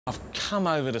I've come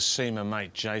over to see my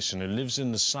mate Jason, who lives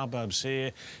in the suburbs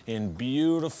here in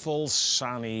beautiful,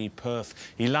 sunny Perth.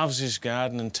 He loves his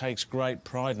garden and takes great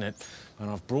pride in it. And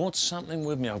I've brought something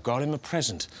with me. I've got him a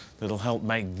present that'll help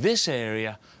make this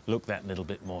area look that little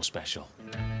bit more special.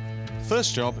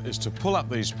 First job is to pull up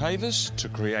these pavers to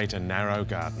create a narrow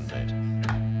garden bed.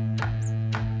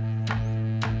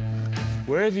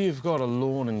 Wherever you've got a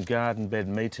lawn and garden bed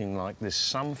meeting like this,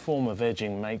 some form of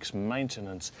edging makes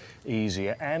maintenance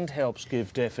easier and helps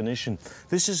give definition.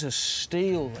 This is a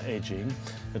steel edging.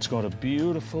 It's got a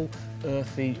beautiful,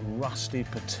 earthy, rusty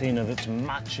patina that's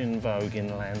much in vogue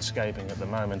in landscaping at the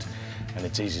moment, and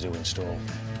it's easy to install.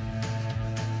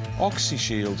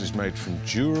 Oxy-Shield is made from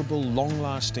durable,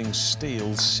 long-lasting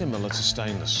steel similar to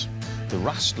stainless. The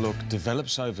rust look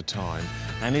develops over time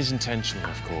and is intentional,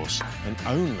 of course, and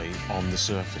only on the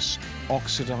surface,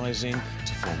 oxidising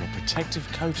to form a protective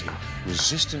coating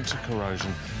resistant to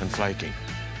corrosion and flaking.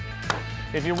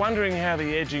 If you're wondering how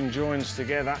the edging joins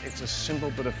together, it's a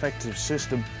simple but effective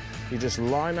system. You just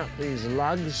line up these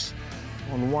lugs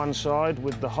on one side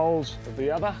with the holes of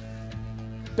the other,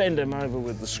 bend them over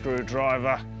with the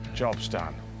screwdriver, job's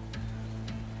done.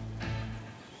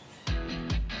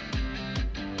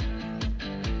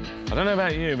 I don't know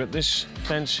about you, but this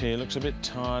fence here looks a bit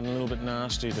tired and a little bit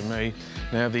nasty to me.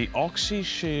 Now, the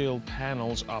Oxy-Shield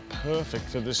panels are perfect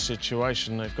for this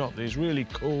situation. They've got these really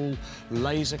cool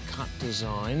laser-cut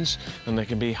designs, and they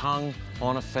can be hung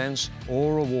on a fence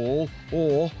or a wall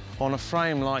or on a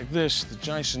frame like this that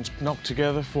Jason's knocked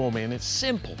together for me, and it's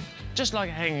simple, just like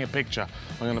hanging a picture.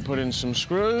 I'm going to put in some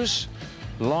screws,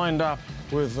 lined up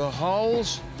with the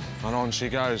holes, and on she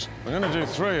goes. I'm going to do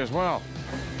 3 as well.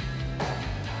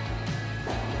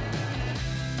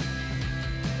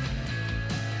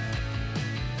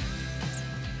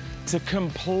 To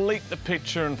complete the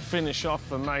picture and finish off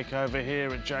the makeover here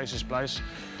at Jason's place,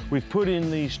 we've put in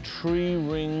these tree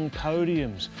ring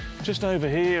podiums. Just over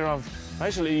here, I've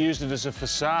basically used it as a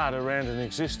facade around an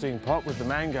existing pot with the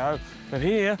mango, but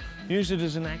here, used it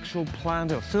as an actual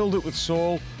planter, filled it with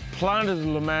soil, planted the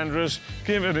lamandras,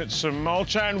 given it some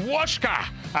mulch, and whatchka!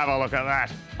 Have a look at that.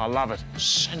 I love it.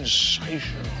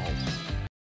 Sensational.